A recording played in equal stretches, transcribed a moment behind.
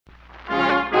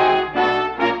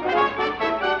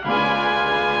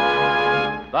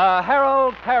The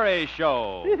Harold Peary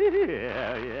Show.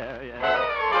 Yeah.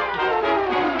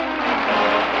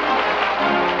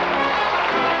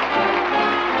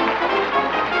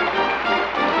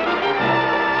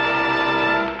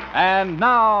 And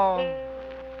now,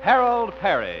 Harold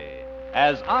Peary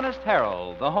as Honest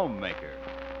Harold, the homemaker.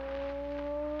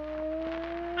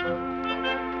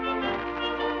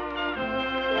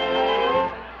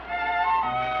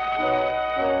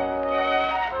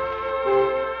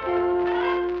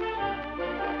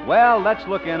 Well, let's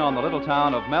look in on the little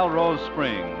town of Melrose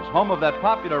Springs, home of that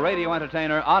popular radio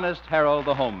entertainer, Honest Harold,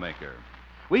 the homemaker.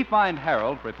 We find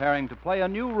Harold preparing to play a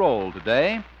new role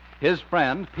today. His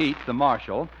friend, Pete, the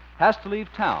marshal, has to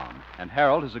leave town, and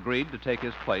Harold has agreed to take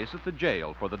his place at the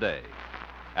jail for the day.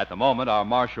 At the moment, our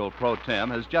marshal pro tem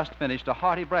has just finished a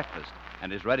hearty breakfast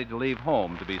and is ready to leave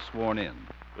home to be sworn in.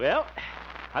 Well,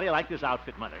 how do you like this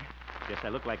outfit, Mother? Guess I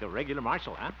look like a regular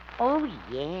marshal, huh? Oh,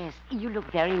 yes. You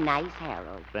look very nice,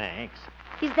 Harold. Thanks.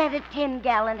 Is that a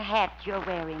 10-gallon hat you're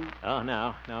wearing? Oh,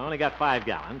 no, I only got 5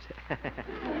 gallons.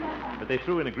 But they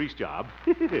threw in a grease job.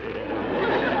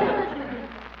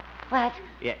 What?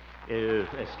 Yeah,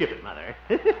 skip it, Mother.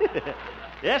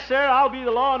 Yes, sir, I'll be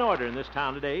the law and order in this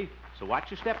town today. So watch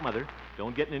your step, Mother.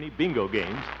 Don't get in any bingo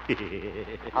games.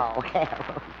 Oh,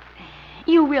 Harold.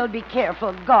 You will be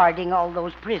careful guarding all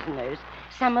those prisoners.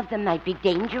 Some of them might be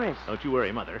dangerous. Don't you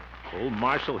worry, Mother. Old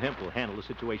Marshal Hemp will handle the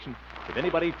situation. If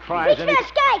anybody tries Reach that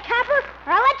sky, copper,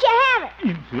 or I'll let you have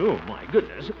it. Oh, my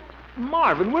goodness.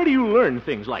 Marvin, where do you learn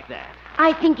things like that?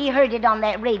 I think he heard it on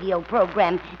that radio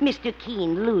program, Mr.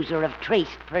 Keene, loser of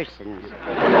traced persons.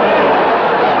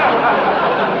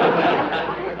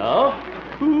 Oh?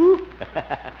 Who?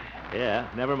 Yeah,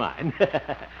 never mind.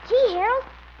 Gee, Harold,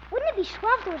 wouldn't it be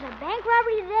swell if there was a bank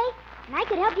robbery today and I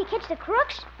could help you catch the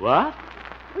crooks? What?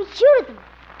 We'd shoot at them.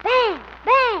 Bang,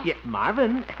 bang. Yeah,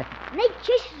 Marvin. And they'd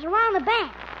chase us around the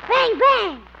bank. Bang,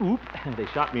 bang. Oop, they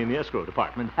shot me in the escrow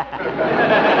department.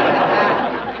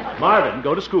 Marvin,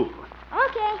 go to school.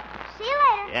 Okay, see you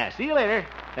later. Yeah, see you later.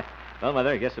 Well, Mother,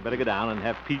 I guess I better go down and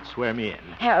have Pete swear me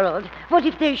in. Harold, what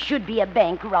if there should be a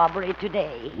bank robbery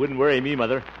today? Wouldn't worry me,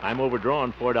 Mother. I'm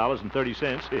overdrawn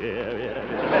 $4.30.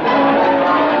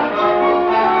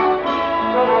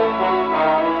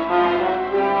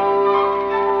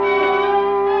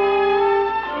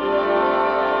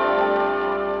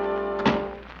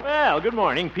 Well, good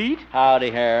morning, Pete.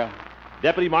 Howdy, Harold.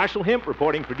 Deputy Marshal Hemp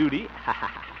reporting for duty.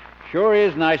 Sure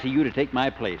is nice of you to take my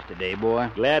place today, boy.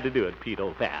 Glad to do it, Pete,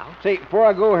 old pal. Say, before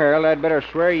I go, Harold, I'd better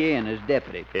swear you in as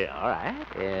deputy. Yeah, all right.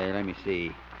 Let me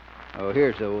see. Oh,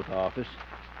 here's the oath office.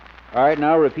 All right,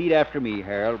 now repeat after me,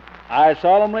 Harold. I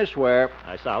solemnly swear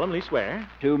I solemnly swear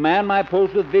to man my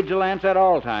post with vigilance at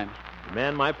all times, to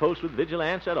man my post with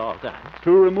vigilance at all times,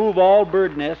 to remove all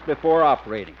bird nests before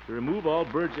operating. to remove all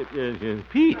birds...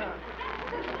 Pete,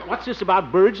 what's this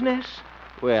about birds' nests?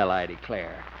 Well, I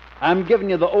declare, I'm giving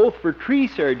you the oath for tree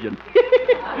surgeon.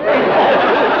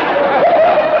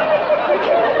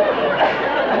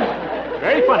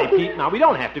 Very funny, Pete. Now, we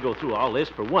don't have to go through all this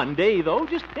for one day, though.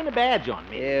 Just pin a badge on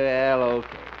me. Yeah, well,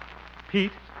 okay.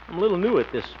 Pete, I'm a little new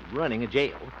at this running a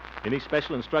jail. Any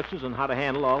special instructions on how to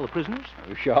handle all the prisoners?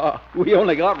 Oh, sure. We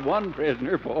only got one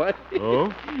prisoner, boy. Oh?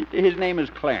 His name is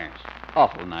Clarence.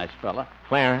 Awful nice fella.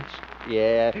 Clarence.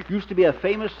 Yeah, used to be a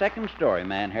famous second-story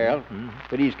man, Harold. Mm-hmm.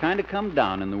 But he's kind of come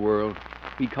down in the world.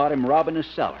 We caught him robbing a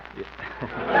cellar.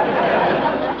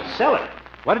 Cellar.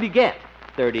 What did he get?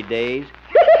 30 days.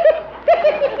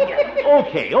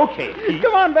 Okay, Pete.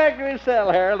 Come on back to his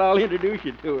cell, Harold. I'll introduce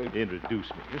you to him. Introduce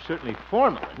me. You're certainly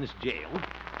formal in this jail.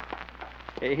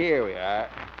 Hey, here we are.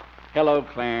 Hello,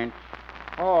 Clarence.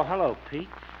 Oh, hello, Pete.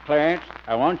 Clarence,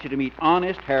 I want you to meet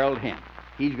Honest Harold Hemp.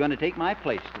 He's going to take my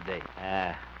place today.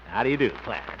 How do you do,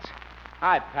 Clarence?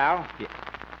 Hi, pal. Yeah,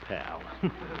 pal.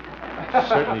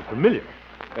 Certainly familiar.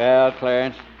 Well,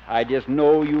 Clarence, I just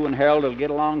know you and Harold will get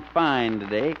along fine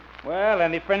today. Well,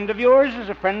 any friend of yours is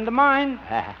a friend of mine.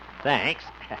 Thanks.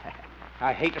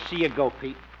 I hate to see you go,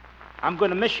 Pete. I'm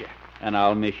going to miss you. And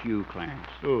I'll miss you, Clarence.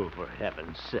 Oh, for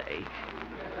heaven's sake.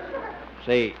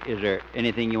 Say, is there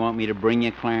anything you want me to bring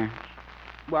you, Clarence?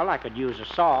 Well, I could use a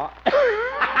saw.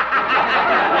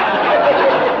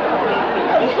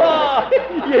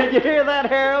 You hear that,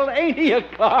 Harold? Ain't he a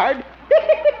card?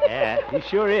 Yeah, he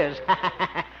sure is.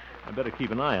 I better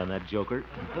keep an eye on that joker.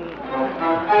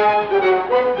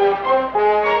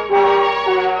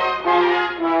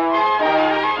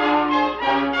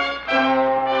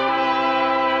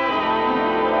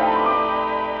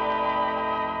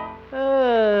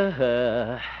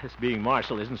 This being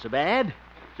marshal isn't so bad.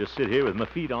 Just sit here with my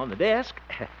feet on the desk.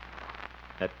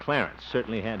 That Clarence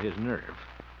certainly had his nerve.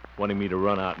 wanting me to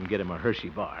run out and get him a Hershey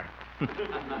bar.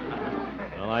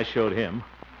 Well, I showed him.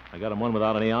 I got him one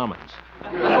without any almonds.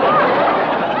 Good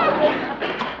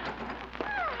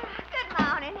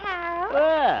morning, Harold.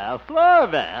 Well,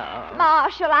 Florbell.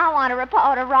 Marshal, I want to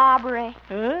report a robbery.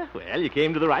 Well, you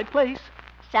came to the right place.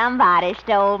 Somebody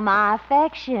stole my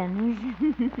affections.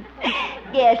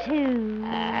 Guess who?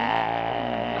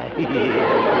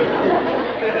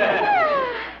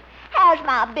 How's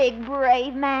my big,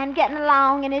 brave man getting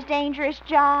along in his dangerous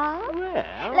job? Well...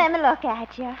 Let me look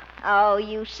at you. Oh,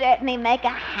 you certainly make a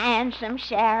handsome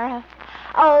sheriff.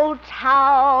 Old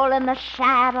tall in the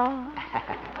saddle.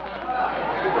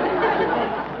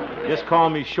 Just call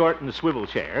me short in the swivel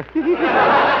chair. Oh,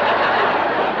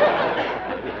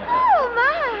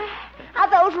 my. Are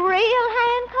those real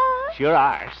handcuffs? Sure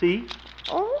are, see?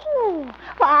 Oh,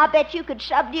 well, I bet you could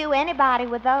subdue anybody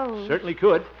with those. Certainly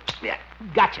could. Yeah,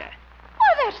 gotcha.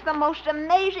 Well, that's the most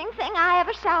amazing thing I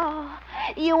ever saw.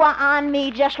 You were on me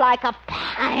just like a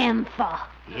panther.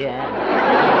 Yeah.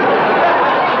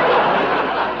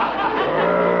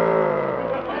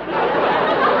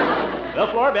 Well,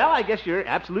 Florbell, I guess you're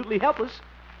absolutely helpless.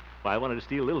 If I wanted to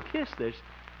steal a little kiss, there's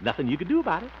nothing you could do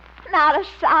about it. Not a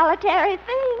solitary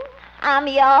thing. I'm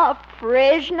your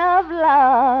prisoner of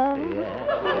love.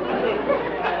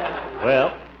 Yeah.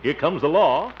 Well, here comes the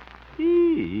law.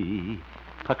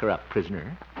 Pucker up,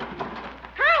 prisoner.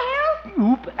 Hi, Harold.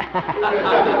 Oop. Oh,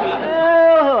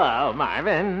 hello,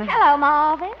 Marvin. Hello,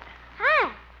 Marvin.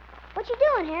 Hi. What you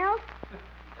doing, Harold?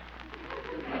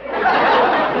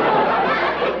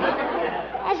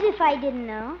 As if I didn't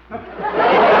know.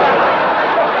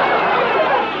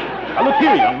 Now, look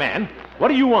here, young man. What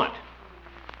do you want?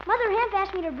 Mother Hemp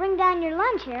asked me to bring down your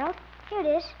lunch, Harold. Here it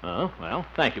is. Oh, well,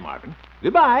 thank you, Marvin.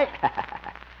 Goodbye.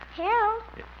 Harold,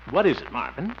 What is it,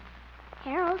 Marvin?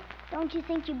 Harold, don't you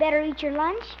think you better eat your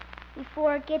lunch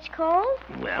before it gets cold?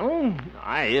 Well,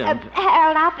 I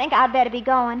Harold, I think I'd better be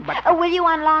going. But- Will you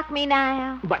unlock me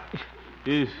now? But...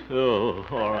 oh,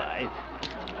 all right.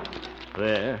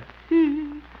 There.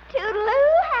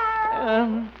 Toodaloo,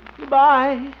 Harold.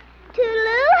 Goodbye.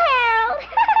 Toodaloo, Harold.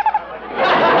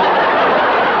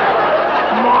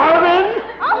 Marvin!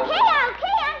 Okay,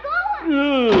 I'm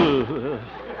going.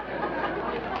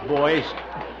 Boy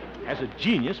has a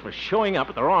genius for showing up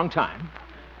at the wrong time.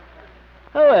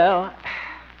 Oh, well.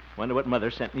 Wonder what Mother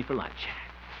sent me for lunch.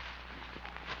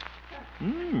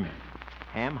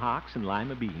 Ham hocks and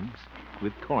lima beans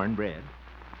with cornbread.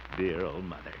 Dear old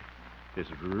Mother. This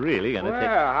is really going to take...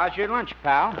 Well, how's your lunch,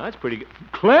 pal? Oh, that's pretty good.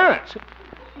 Clarence!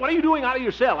 What are you doing out of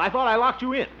your cell? I thought I locked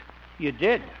you in. You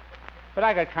did. But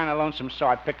I got kind of lonesome, so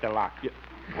I picked a lock.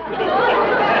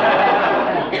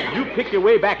 You pick your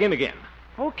way back in again.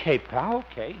 Okay, pal,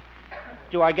 okay.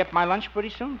 Do I get my lunch pretty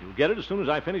soon? You'll get it as soon as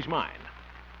I finish mine.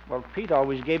 Well, Pete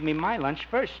always gave me my lunch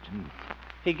first.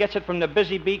 He gets it from the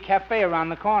Busy Bee Cafe around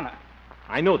the corner.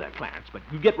 I know that, Clarence, but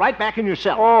you get right back in your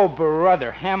cell. Oh,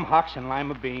 brother, ham hocks and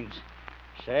lima beans.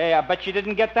 Say, I bet you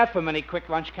didn't get that from any quick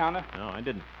lunch counter. No, I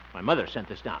didn't. My mother sent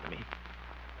this down to me.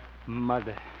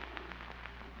 Mother.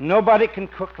 Nobody can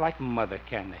cook like Mother,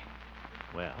 can they?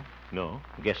 Well, no,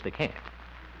 I guess they can't.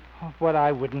 Oh, what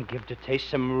I wouldn't give to taste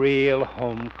some real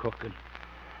home cooking.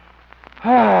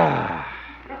 Ah.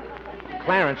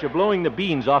 Clarence, you're blowing the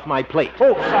beans off my plate.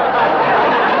 Oh, sorry.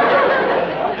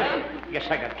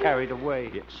 Guess I got carried away.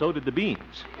 Yeah, so did the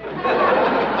beans.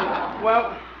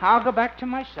 Well, I'll go back to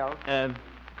my cell.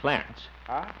 Clarence.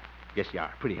 Huh? Guess you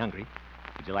are pretty hungry.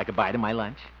 Would you like a bite of my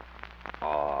lunch?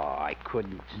 Oh, I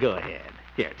couldn't. Go ahead.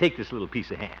 Here, take this little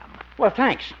piece of ham. Well,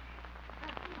 thanks.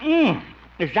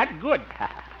 Is that good?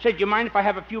 Say, do you mind if I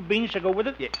have a few beans to go with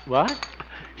it? Yeah. What?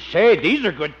 Say, these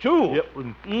are good, too.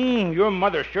 Yep. Your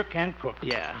mother sure can cook.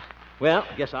 Yeah. Well,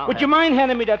 guess I'll Would you mind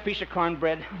handing me that piece of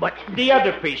cornbread? But the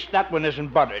other piece, that one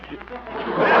isn't buttered.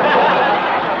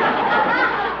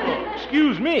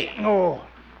 Excuse me.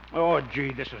 Oh,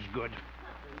 gee, this is good.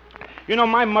 You know,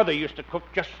 my mother used to cook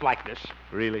just like this.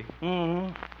 Really?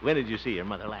 Mm-hmm. When did you see your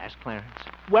mother last, Clarence?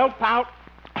 Well, pal,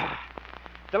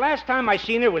 the last time I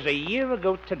seen her was a year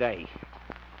ago today.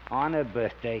 On her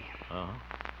birthday. Oh.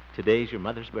 Today's your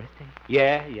mother's birthday?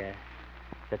 Yeah.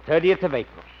 The 30th of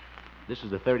April. This is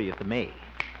the 30th of May.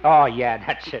 Oh, yeah,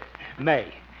 that's it.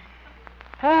 May.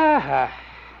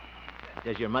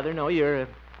 Does your mother know you're a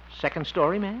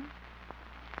second-story man?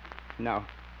 No.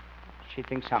 She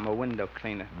thinks I'm a window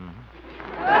cleaner. Mm-hmm.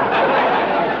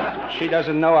 She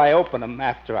doesn't know I open them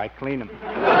after I clean them. Oh,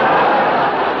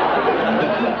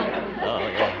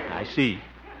 yeah, I see.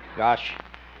 Gosh,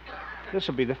 this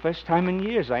will be the first time in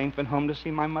years I ain't been home to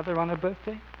see my mother on her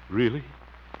birthday. Really?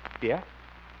 Yeah.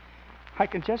 I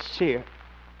can just see her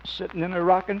Sitting in a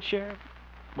rocking chair,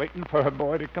 waiting for a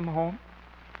boy to come home.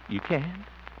 You can?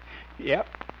 Yep.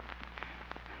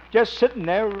 Just sitting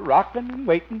there rocking and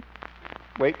waiting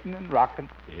and rocking.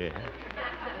 Yeah.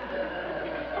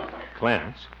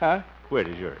 Clarence, Huh? where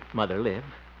does your mother live?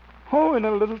 Oh, in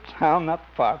a little town not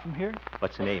far from here.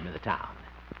 What's the name of the town?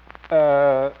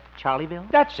 Charlieville?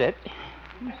 That's it.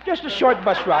 Just a short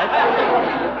bus ride.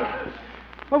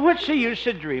 Well, what's the use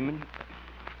of dreaming?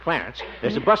 Clarence,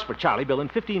 there's a bus for Charlieville in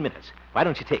 15 minutes. Why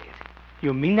don't you take it?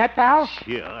 You mean that, pal?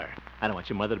 Sure. I don't want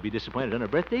your mother to be disappointed on her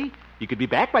birthday. You could be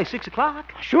back by 6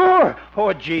 o'clock. Sure.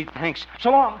 Oh, gee, thanks.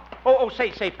 So long.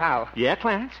 Say, pal. Yeah,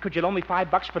 Clarence? Could you loan me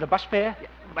 $5 for the bus fare?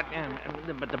 But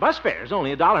the bus fare is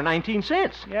only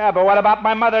 $1.19. Yeah, but what about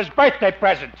my mother's birthday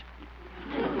present?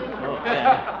 Oh,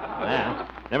 well,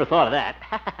 never thought of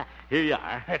that. Here you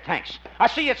are. Thanks. I'll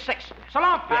see you at 6. So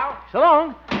long, pal. So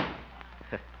long.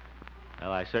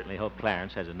 Well, I certainly hope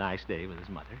Clarence has a nice day with his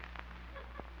mother.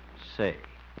 Say,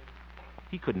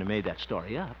 he couldn't have made that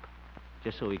story up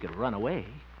just so he could run away.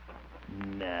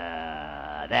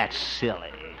 Nah, that's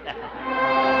silly.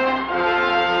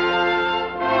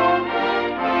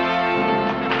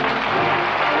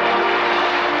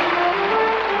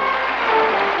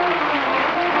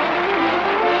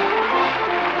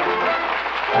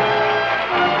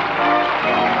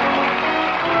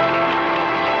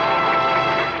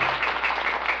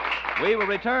 We will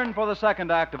return for the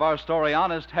second act of our story,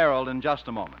 Honest Harold, in just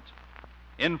a moment.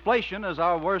 Inflation is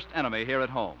our worst enemy here at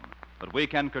home, but we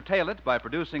can curtail it by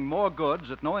producing more goods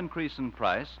at no increase in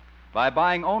price, by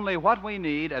buying only what we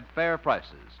need at fair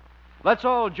prices. Let's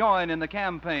all join in the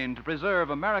campaign to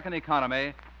preserve American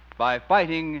economy by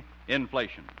fighting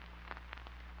inflation.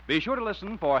 Be sure to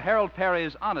listen for Harold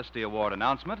Peary's Honesty Award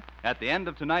announcement at the end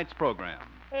of tonight's program.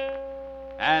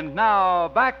 And now,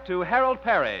 back to Harold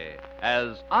Peary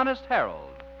as Honest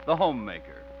Harold, the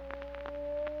homemaker.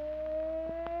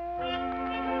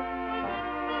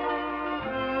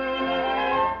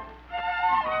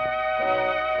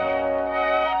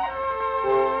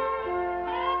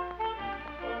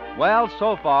 Well,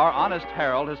 so far, Honest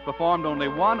Harold has performed only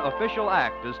one official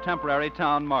act as temporary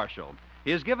town marshal.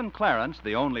 He has given Clarence,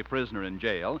 the only prisoner in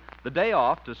jail, the day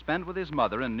off to spend with his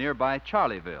mother in nearby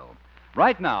Charlieville.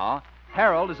 Right now,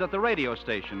 Harold is at the radio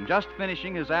station just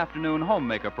finishing his afternoon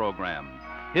homemaker program.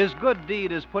 His good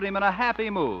deed has put him in a happy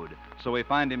mood, so we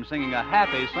find him singing a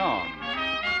happy song.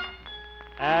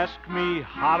 Ask me,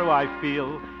 how do I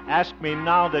feel? Ask me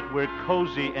now that we're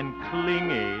cozy and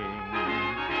clinging.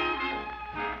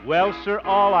 Well, sir,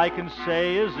 all I can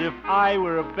say is if I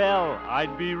were a bell,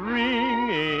 I'd be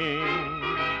ringing.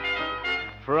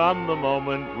 From the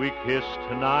moment we kissed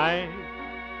tonight,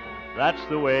 that's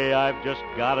the way I've just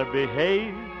gotta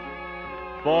behave.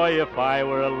 Boy, if I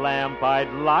were a lamp,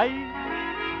 I'd light.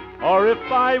 Or if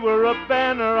I were a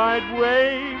banner, I'd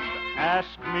wave.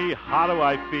 Ask me, how do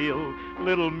I feel?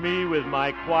 Little me with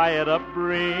my quiet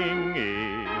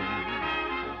upbringing.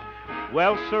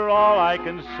 Well, sir, all I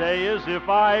can say is if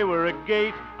I were a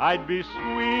gate, I'd be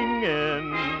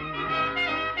swinging.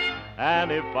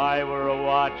 And if I were a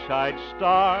watch, I'd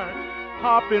start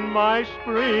popping my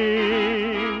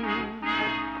spring.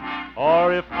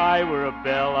 Or if I were a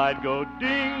bell, I'd go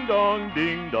ding dong,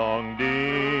 ding dong,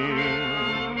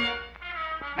 ding.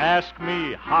 Ask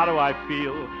me, how do I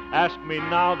feel? Ask me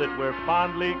now that we're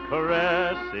fondly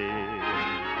caressing.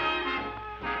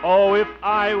 Oh, if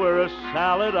I were a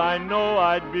salad, I know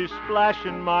I'd be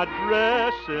splashing my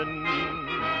dressing.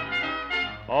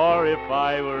 Or if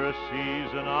I were a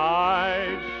season,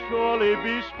 I'd surely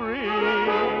be spring.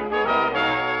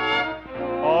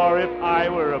 Or if I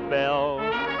were a bell,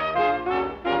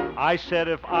 I said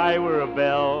if I were a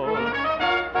bell.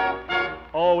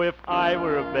 Oh, if I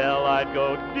were a bell, I'd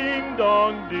go ding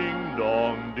dong, ding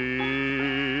dong,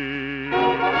 ding.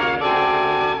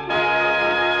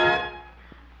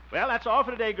 Well, that's all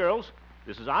for today, girls.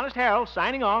 This is Honest Harold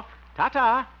signing off.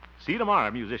 Ta-ta. See you tomorrow,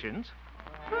 musicians.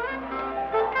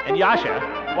 And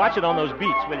Yasha, watch it on those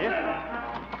beats, will you?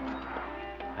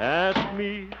 Ask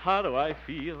me, how do I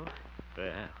feel?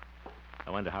 Well, I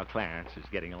wonder how Clarence is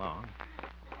getting along.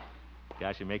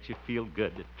 Yasha makes you feel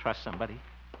good to trust somebody.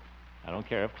 I don't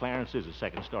care if Clarence is a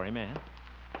second-story man.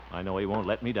 I know he won't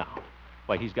let me down.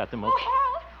 Why, he's got the most... Oh, Harold!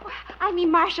 I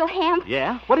mean Marshal Ham.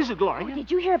 Yeah? What is it, Gloria? Oh,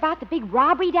 did you hear about the big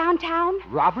robbery downtown?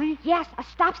 Robbery? Yes, a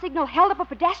stop signal held up a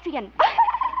pedestrian.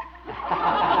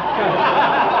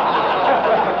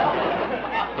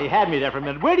 He had me there for a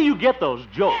minute. Where do you get those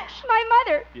jokes? My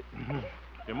mother.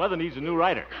 Your mother needs a new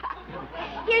writer.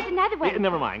 Here's another one.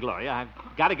 Never mind, Gloria. I've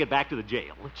got to get back to the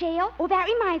jail. Jail? Oh, that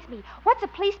reminds me. What's a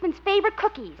policeman's favorite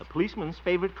cookies? A policeman's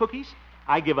favorite cookies?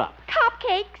 I give up.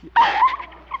 Cupcakes.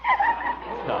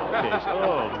 Cupcakes.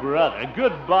 Oh, brother.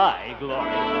 Goodbye,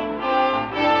 Gloria.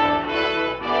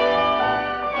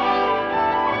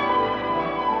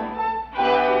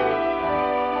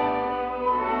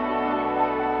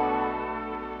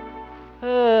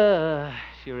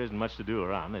 Sure isn't much to do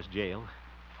around this jail.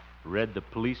 Read the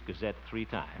Police Gazette 3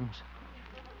 times.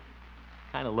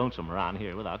 Kind of lonesome around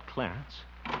here without Clarence.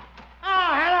 Oh,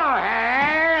 hello,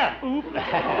 Harold. Oop.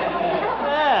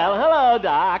 Well, hello,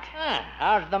 Doc.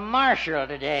 How's the marshal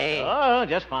today? Oh,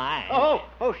 just fine.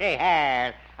 Say,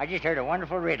 Harold, I just heard a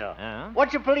wonderful riddle.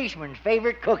 What's a policeman's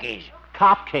favorite cookies?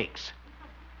 Cupcakes.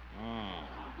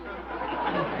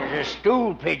 There's a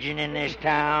stool pigeon in this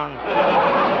town.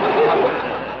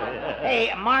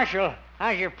 Hey, Marshal,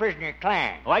 how's your prisoner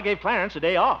Clarence? Oh, I gave Clarence a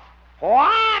day off.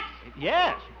 What?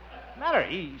 Yes. Matter.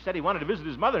 He said he wanted to visit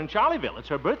his mother in Charlieville. It's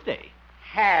her birthday.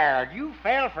 Harold, you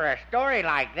fell for a story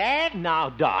like that?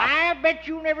 Now, Doc. I bet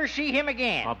you never see him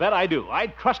again. I'll bet I do.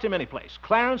 I'd trust him any place.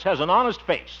 Clarence has an honest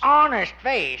face. Honest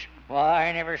face? Well,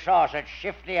 I never saw such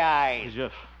shifty eyes. He's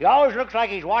He always looks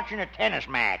like he's watching a tennis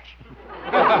match.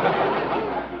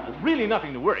 really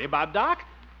nothing to worry about, Doc.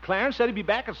 Clarence said he'd be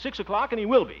back at 6 o'clock, and he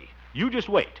will be. You just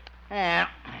wait. Yeah,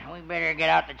 we better get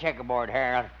out the checkerboard,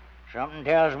 Harold. Something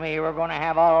tells me we're going to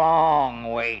have a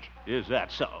long wait. Is that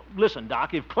so? Listen,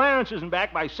 Doc, if Clarence isn't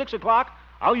back by 6 o'clock,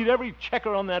 I'll eat every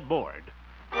checker on that board.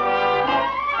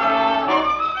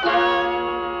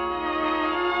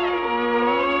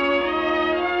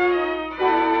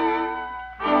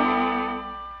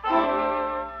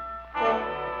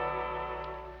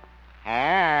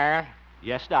 Harold?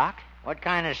 Yes, Doc? What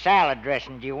kind of salad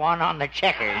dressing do you want on the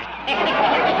checkers?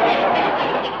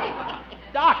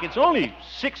 Doc, it's only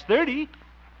 6:30.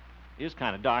 It is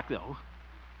kind of dark, though.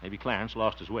 Maybe Clarence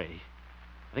lost his way.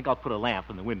 I think I'll put a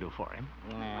lamp in the window for him.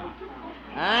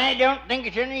 I don't think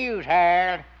it's any use,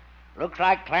 Harold. Looks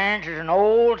like Clarence is an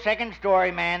old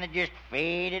second-story man that just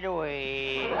faded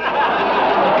away.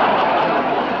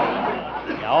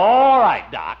 All right,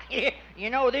 Doc.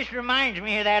 You know, this reminds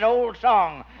me of that old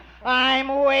song. I'm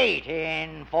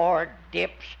waiting for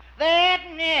dips that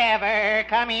never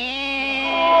come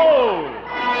in. Oh!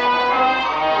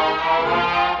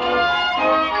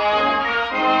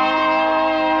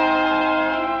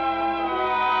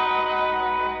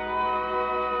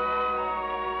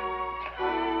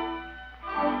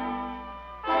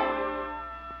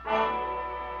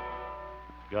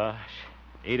 Gosh,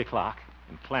 8 o'clock,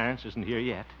 and Clarence isn't here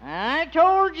yet. I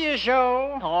told you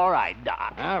so. All right,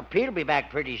 Doc. Well, Pete'll be back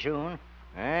pretty soon.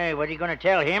 Hey, what are you going to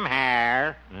tell him,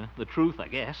 Har? The truth, I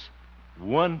guess.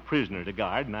 One prisoner to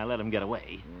guard, and I let him get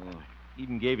away.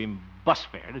 Even gave him bus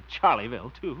fare to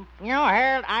Charlieville, too. You know,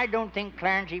 Harold, I don't think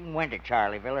Clarence even went to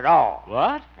Charlieville at all.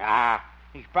 What?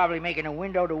 He's probably making a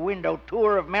window-to-window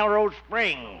tour of Melrose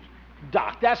Springs.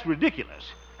 Doc, that's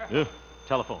ridiculous.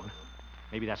 Telephone.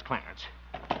 Maybe that's Clarence.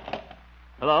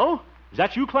 Hello? Is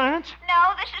that you, Clarence?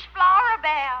 No, this is Flora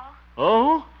Bell.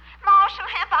 Oh? Marshal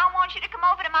Hemp, I want you to come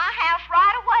over to my house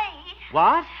right away.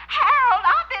 What? Harold,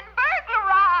 I've been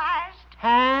burglarized.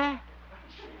 Huh?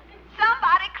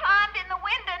 Somebody climbed in the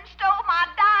window and stole my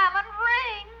diamond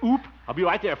ring. Oop. I'll be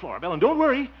right there, Flora Bell. And don't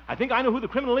worry. I think I know who the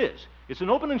criminal is. It's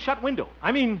an open and shut window.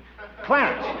 I mean,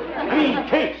 Clarence.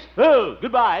 Case. Oh,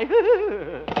 goodbye.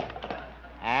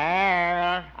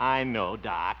 Harold. I know,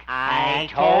 Doc. I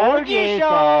told you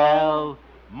so.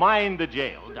 Mind the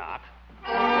jail, Doc.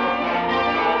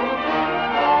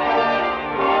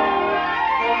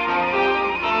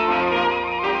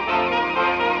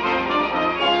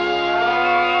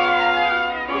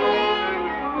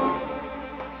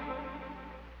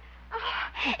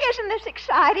 Isn't this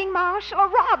exciting, Marshal? A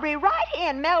robbery right here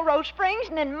in Melrose Springs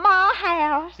and in my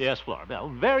house. Yes, Flora Bell.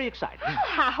 Very exciting.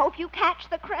 I hope you catch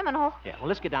the criminal. Yeah, well,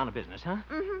 let's get down to business, huh?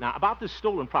 Mm-hmm. Now, about this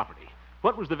stolen property.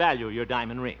 What was the value of your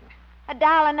diamond ring?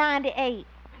 $1.98.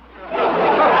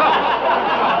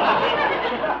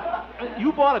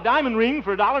 You bought a diamond ring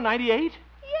for $1.98? Yes.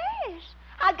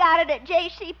 I got it at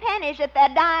J.C. Penney's at their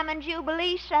Diamond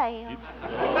Jubilee sale.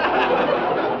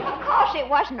 Of course, it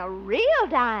wasn't a real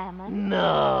diamond.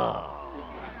 No.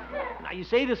 Now, you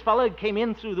say this fella came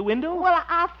in through the window? Well,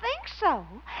 I think so.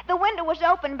 The window was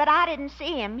open, but I didn't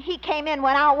see him. He came in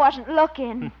when I wasn't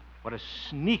looking. What a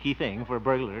sneaky thing for a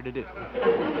burglar to do.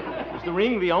 Was the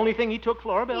ring the only thing he took,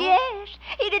 Flora Bell? Yes.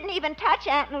 He didn't even touch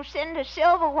Aunt Lucinda's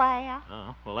silverware.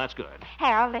 Oh, well, that's good.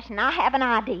 Harold, listen, I have an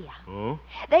idea. Oh?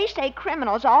 They say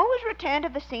criminals always return to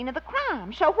the scene of the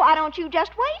crime, so why don't you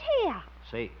just wait here?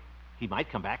 Say, he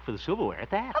might come back for the silverware at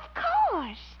that. Of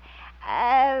course.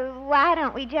 Why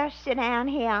don't we just sit down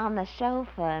here on the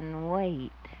sofa and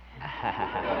wait?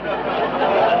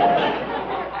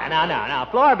 Now,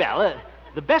 Florabelle,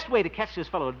 the best way to catch this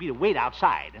fellow would be to wait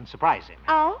outside and surprise him.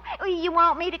 Oh, you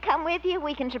want me to come with you?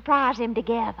 We can surprise him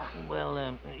together.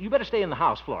 Well, you better stay in the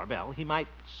house, Florabelle. He might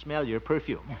smell your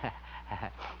perfume.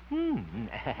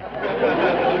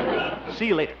 See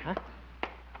you later, huh?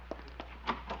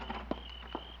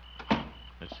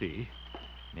 Let's see.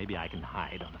 Maybe I can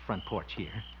hide on the front porch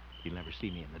here. He'll never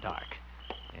see me in the dark.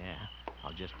 Yeah,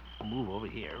 I'll just move over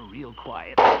here real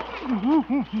quiet.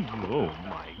 Oh,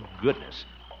 my goodness.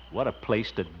 What a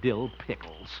place to dill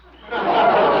pickles.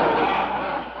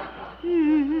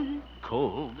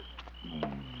 Cold.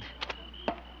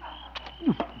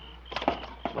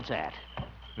 What's that?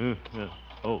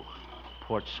 Oh,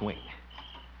 porch swing.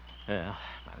 Well,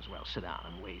 might as well sit down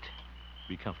and wait.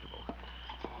 Be comfortable.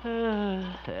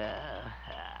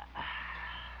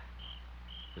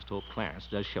 Just hope Clarence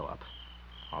does show up.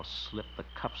 I'll slip the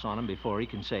cuffs on him before he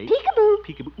can say... Peekaboo.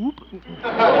 Peekaboo. Oop.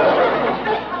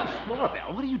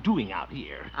 Florabelle, what are you doing out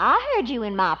here? I heard you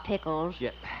in my pickles.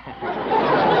 Yeah.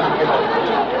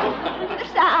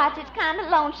 Besides, it's kind of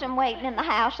lonesome waiting in the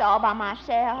house all by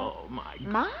myself. Oh, my God.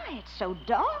 My, it's so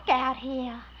dark out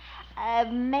here.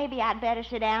 Maybe I'd better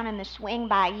sit down in the swing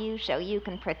by you so you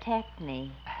can protect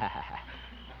me.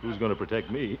 Who's going to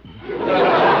protect me?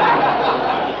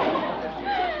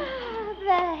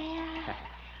 There.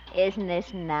 Isn't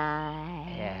this nice?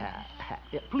 Yeah.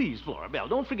 Please, Florabelle,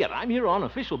 don't forget, I'm here on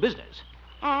official business.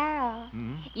 Harold,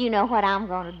 you know what I'm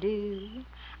going to do?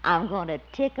 I'm going to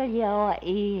tickle your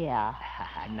ear.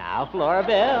 Now,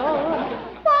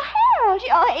 Florabelle. Why, Harold,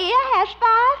 your ear has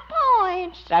 5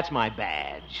 points. That's my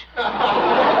badge.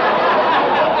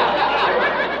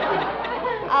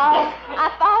 Oh, I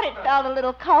thought it felt a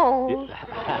little cold.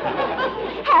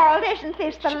 Harold, isn't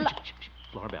this the...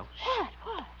 Florabelle.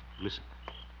 What? Listen.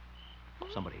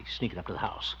 Somebody sneaking up to the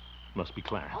house. Must be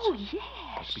Clarence. Oh, yes.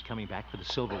 Must be coming back for the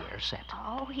silverware set.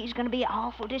 Oh, he's going to be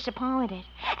awful disappointed.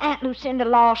 Aunt Lucinda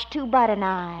lost 2 butter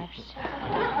knives.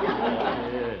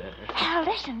 Harold,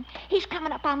 listen. He's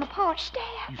coming up on the porch stairs.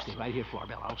 You stay right here,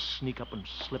 Florabelle. I'll sneak up and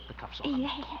slip the cuffs on him.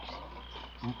 Yes.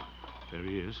 Oop, there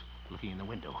he is, looking in the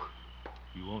window.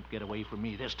 You won't get away from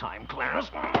me this time, Clarence.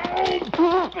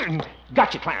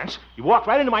 Gotcha, Clarence. You walked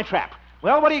right into my trap.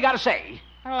 Well, what do you got to say?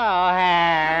 Hello,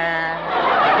 Harold.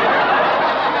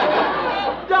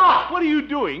 Doc, what are you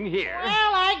doing here?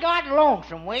 Well, I got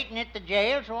lonesome waiting at the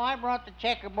jail, so I brought the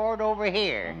checkerboard over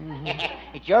here.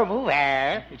 It's your move,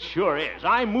 Harold. It sure is.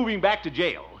 I'm moving back to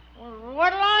jail. Well,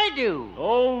 what'll I do?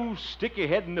 Oh, stick your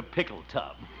head in the pickle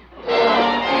tub.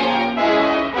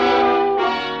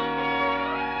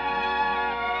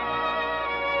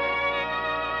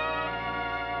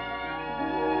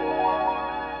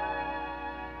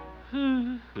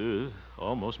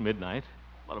 Almost midnight.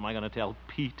 What am I going to tell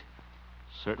Pete?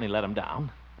 Certainly let him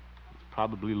down. He'll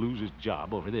probably lose his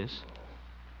job over this.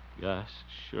 Gosh,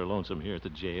 sure lonesome here at the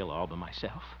jail all by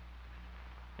myself.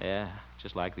 Yeah,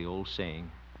 just like the old saying,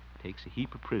 takes a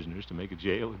heap of prisoners to make a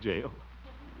jail a jail.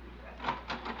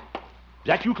 Is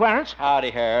that you, Clarence?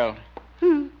 Howdy, Harold.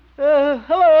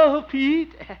 Hello,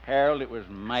 Pete. Harold, it was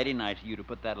mighty nice of you to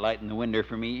put that light in the window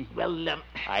for me. Well,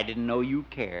 I didn't know you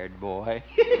cared, boy.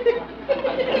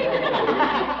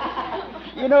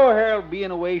 You know, Harold,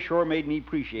 being away sure made me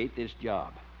appreciate this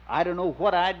job. I don't know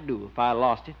what I'd do if I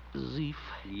lost it. Zeef.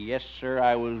 Yes, sir,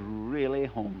 I was really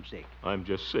homesick. I'm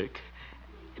just sick.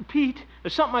 Pete,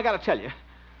 there's something I got to tell you.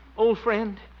 Old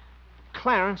friend,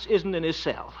 Clarence isn't in his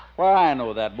cell. Well, I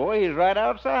know that, boy. He's right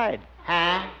outside.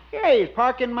 Huh? Yeah, he's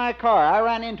parking my car. I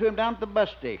ran into him down at the bus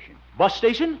station. Bus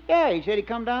station? Yeah, he said he'd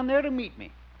come down there to meet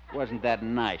me. Wasn't that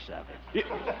nice of him?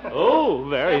 Oh,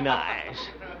 very nice.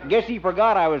 Guess he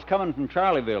forgot I was coming from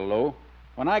Charlieville, though.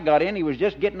 When I got in, he was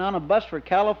just getting on a bus for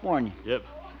California. Yep.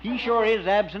 He sure is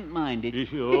absent-minded.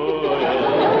 Oh,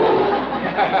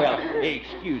 yeah. Well, hey,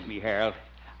 excuse me, Harold.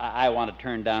 I want to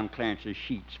turn down Clarence's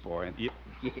sheets for him. Yep.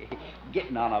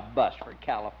 Getting on a bus for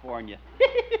California.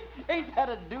 Ain't that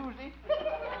a doozy?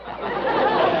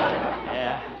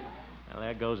 Yeah. Well,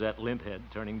 there goes that lint head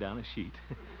turning down a sheet.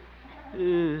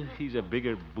 He's a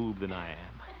bigger boob than I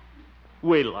am.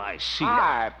 Wait till I see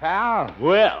Hi, pal.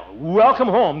 Well, welcome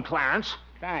home, Clarence.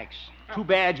 Thanks. Too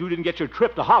bad you didn't get your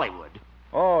trip to Hollywood.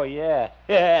 Oh, yeah.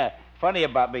 Yeah. Funny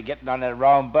about me getting on that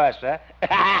wrong bus, huh?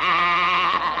 Yeah.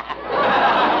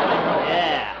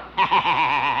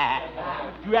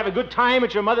 Did you have a good time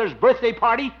at your mother's birthday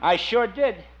party? I sure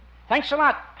did. Thanks a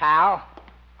lot, pal.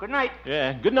 Good night.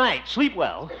 Yeah, good night. Sleep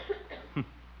well. Who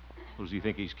does he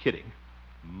think he's kidding?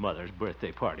 Mother's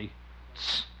birthday party.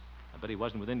 Tss. I bet he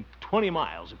wasn't within 20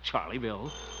 miles of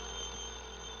Charlieville.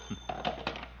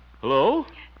 Hello?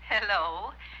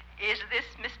 Hello. Is this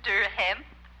Mr. Hemp?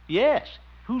 Yes.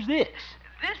 Who's this?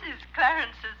 This is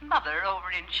Clarence's mother over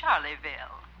in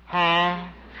Charleville. Huh?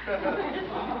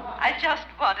 I just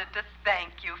wanted to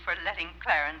thank you for letting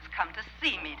Clarence come to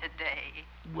see me today.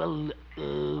 Well,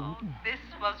 This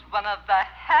was one of the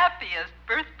happiest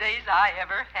birthdays I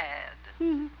ever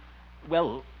had.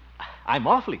 Well, I'm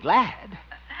awfully glad.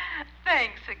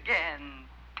 Thanks again,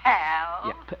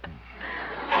 pal.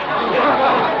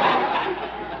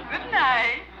 Good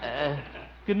night.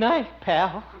 Good night,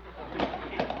 pal.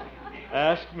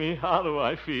 Ask me, how do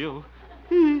I feel?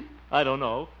 I don't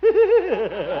know.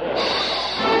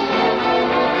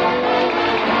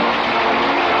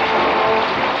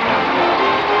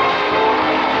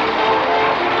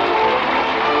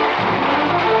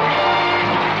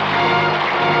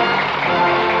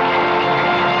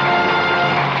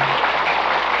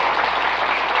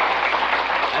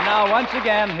 And now, once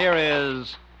again, here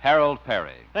is Harold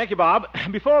Peary. Thank you, Bob.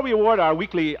 Before we award our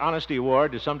weekly Honesty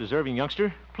Award to some deserving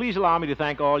youngster, please allow me to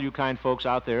thank all you kind folks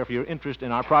out there for your interest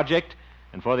in our project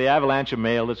and for the avalanche of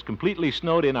mail that's completely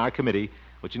snowed in our committee,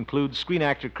 which includes screen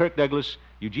actor Kirk Douglas,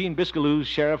 Eugene Biscalou,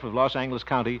 Sheriff of Los Angeles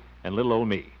County, and little old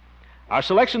me. Our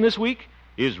selection this week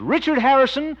is Richard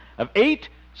Harrison of 8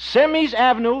 Semis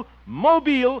Avenue,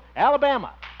 Mobile,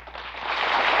 Alabama.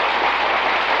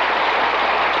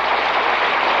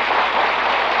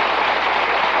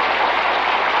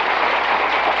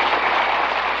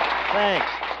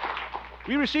 Thanks.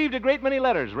 We received a great many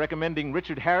letters recommending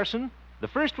Richard Harrison. The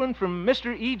first one from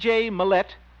Mr. E.J.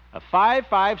 Millette of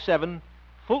 557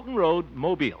 Fulton Road,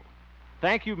 Mobile.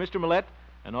 Thank you, Mr. Millette,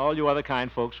 and all you other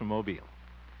kind folks from Mobile.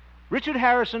 Richard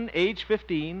Harrison, age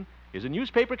 15, is a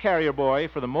newspaper carrier boy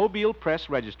for the Mobile Press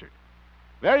Register.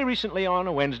 Very recently on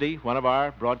a Wednesday, one of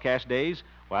our broadcast days,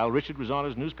 while Richard was on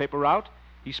his newspaper route,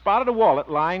 he spotted a wallet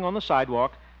lying on the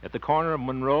sidewalk at the corner of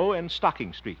Monroe and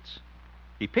Stocking Streets.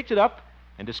 He picked it up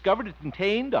and discovered it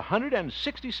contained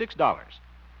 $166.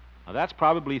 Now, that's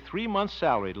probably 3 months'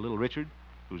 salary to little Richard,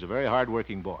 who's a very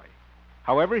hard-working boy.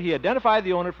 However, he identified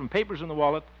the owner from papers in the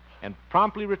wallet and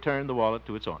promptly returned the wallet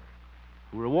to its owner,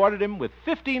 who rewarded him with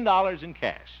 $15 in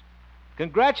cash.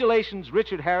 Congratulations,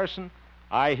 Richard Harrison.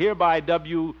 I hereby dub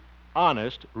you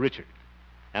Honest Richard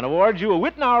and award you a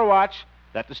Whitnauer watch,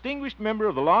 that distinguished member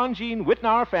of the Longines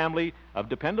Whitnauer family of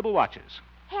dependable watches.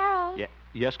 Harold,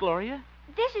 Yes, Gloria?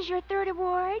 this is your third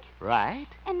award, Right.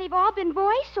 and they've all been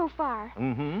boys so far.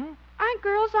 Mm-hmm. Aren't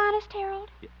girls honest, Harold?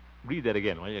 Read that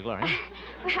again, will you, Gloria?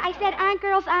 I said, aren't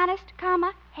girls honest,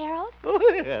 comma, Harold?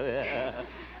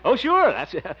 Oh, sure.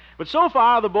 But so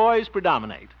far, the boys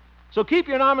predominate. So keep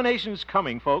your nominations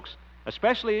coming, folks,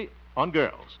 especially on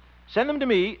girls. Send them to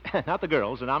me, not the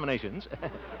girls, the nominations.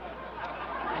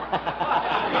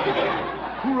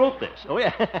 Who wrote this? Oh,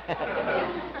 yeah.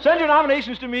 Send your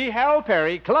nominations to me, Harold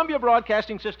Peary, Columbia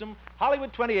Broadcasting System,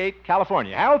 Hollywood 28,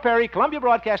 California. Harold Peary, Columbia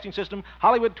Broadcasting System,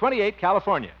 Hollywood 28,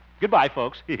 California. Goodbye,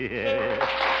 folks.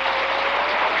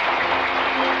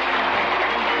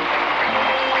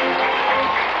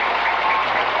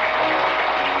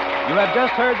 You have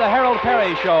just heard the Harold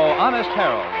Peary Show, Honest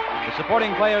Harold. The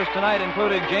supporting players tonight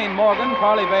included Jane Morgan,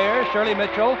 Parley Bayer, Shirley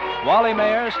Mitchell, Wally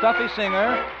Mayer, Stuffy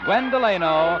Singer, Gwen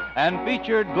Delano, and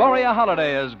featured Gloria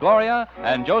Holliday as Gloria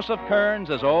and Joseph Kearns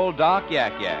as Old Doc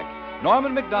Yak Yak.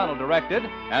 Norman McDonald directed,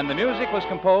 and the music was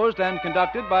composed and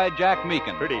conducted by Jack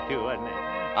Meakin. Pretty, too, wasn't it?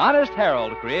 Honest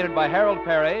Harold, created by Harold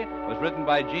Peary, was written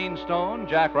by Gene Stone,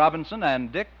 Jack Robinson,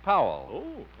 and Dick Powell.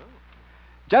 Oh.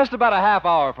 Just about a half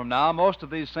hour from now, most of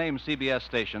these same CBS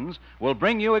stations will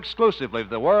bring you exclusively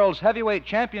the world's heavyweight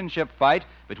championship fight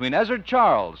between Ezzard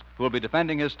Charles, who will be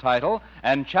defending his title,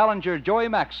 and challenger Joey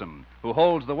Maxim, who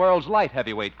holds the world's light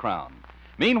heavyweight crown.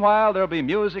 Meanwhile, there'll be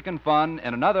music and fun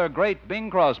in another great Bing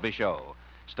Crosby show.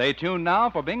 Stay tuned now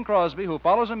for Bing Crosby, who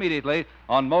follows immediately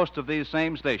on most of these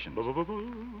same stations.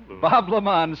 Bob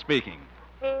Lamont speaking.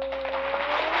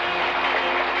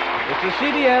 It's the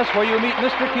CBS where you meet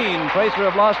Mr. Keene, tracer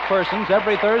of lost persons,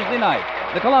 every Thursday night.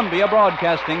 The Columbia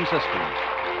Broadcasting System.